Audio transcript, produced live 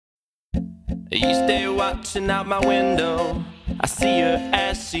Each day watching out my window, I see her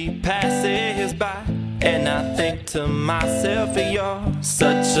as she passes by, and I think to myself, you're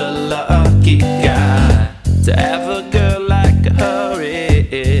such a lucky guy. To have a girl like her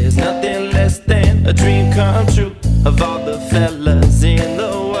is nothing less than a dream come true. Of all the fellas